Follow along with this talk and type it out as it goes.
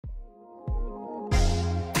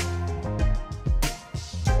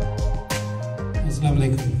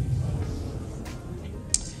Assalamu alaikum.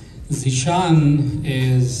 Zishan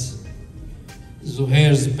is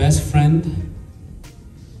Zohair's best friend,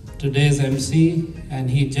 today's MC,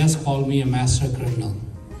 and he just called me a master criminal.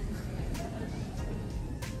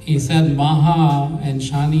 He said Maha and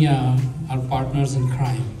Shania are partners in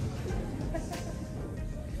crime.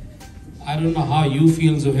 I don't know how you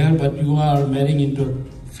feel, Zohair, but you are marrying into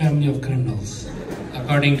a family of criminals,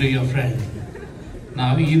 according to your friend.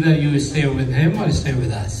 Now, either you stay with him or stay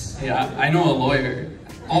with us. Yeah, I know a lawyer.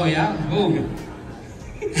 Oh yeah? Who?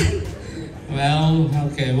 Well,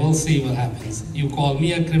 okay, we'll see what happens. You call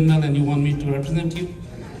me a criminal and you want me to represent you?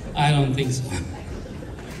 I don't think so.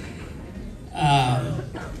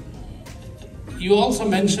 You also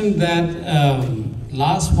mentioned that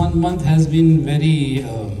last 1 month has been very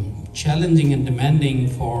challenging and demanding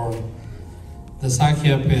for the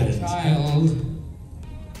Sakhia parents. Child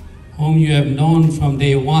whom you have known from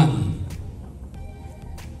day one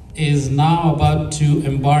is now about to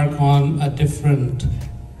embark on a different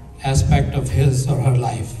aspect of his or her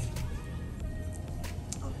life.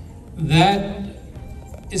 That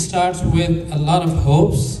starts with a lot of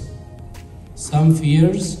hopes, some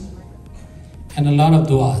fears, and a lot of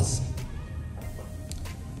du'as.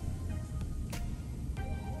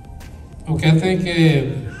 वो कहते हैं कि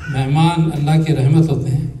मेहमान अल्लाह की रहमत होते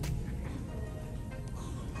हैं।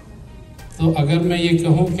 तो अगर मैं ये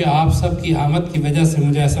कहूँ कि आप सब की आमद की वजह से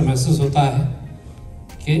मुझे ऐसा महसूस होता है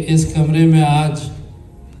कि इस कमरे में आज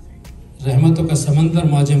रहमतों का समंदर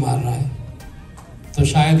मौजें मार रहा है, तो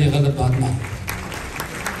शायद ये गलत बात ना हो।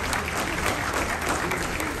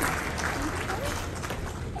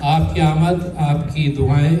 आपकी आमद, आपकी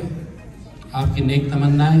दुआएं, आपकी नेक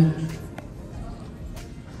तमन्नाएं,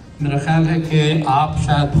 मेरा ख्याल है कि आप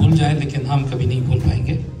शायद भूल जाएं, लेकिन हम कभी नहीं भूल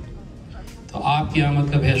पाएंगे। तो आपकी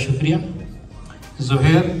आमद का बहुत शुक्रिया।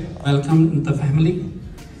 Zohair, welcome in the family.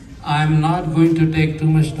 I am not going to take too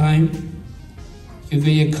much time,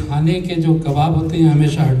 क्योंकि ये खाने के जो कबाब होते हैं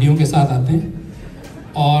हमेशा हड्डियों के साथ आते हैं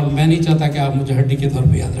और मैं नहीं चाहता कि आप मुझे हड्डी के तौर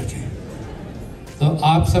पे याद रखें। तो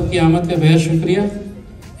आप सबकी आमद का बहुत शुक्रिया।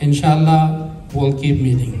 Inshallah, we'll keep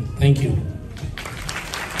meeting. Thank you.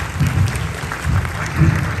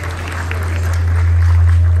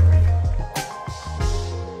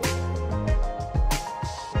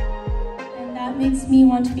 And that makes me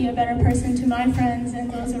want to be a better person to my friends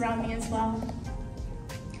and those around me as well.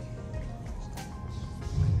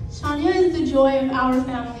 Shania is the joy of our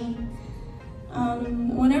family.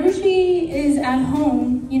 Whenever she is at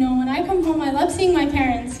home, when I come home, I love seeing my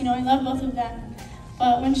parents. I love both of them.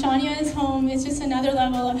 But when Shania is home, it's just another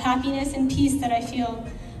level of happiness and peace that I feel.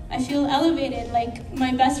 I feel elevated, like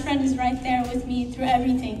my best friend is right there with me through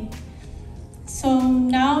everything. So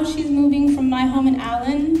now she's moving from my home in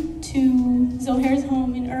Allen to Zohair's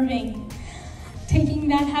home in Irving, taking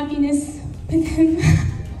that happiness with him.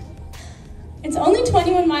 It's only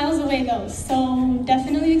 21 miles away though, so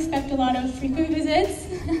definitely expect a lot of frequent visits.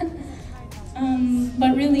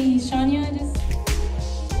 But really, Shania just...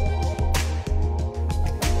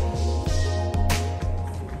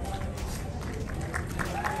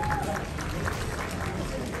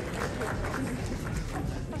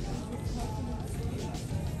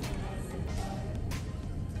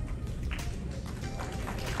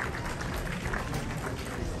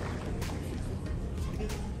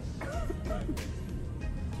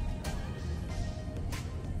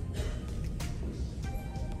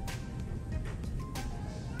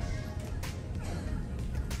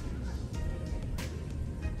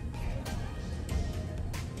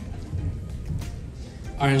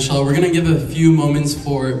 All right, inshallah, we're gonna give a few moments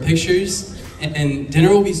for pictures, and dinner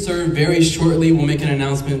will be served very shortly. We'll make an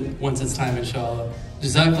announcement once it's time, inshallah.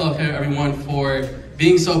 Jazakallah khair, everyone, for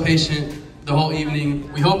being so patient the whole evening.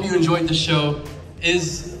 We hope you enjoyed the show.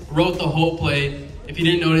 Iz wrote the whole play. If you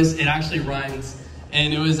didn't notice, it actually rhymes,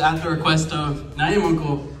 and it was at the request of Naim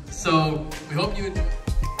Uncle. So we hope you enjoyed.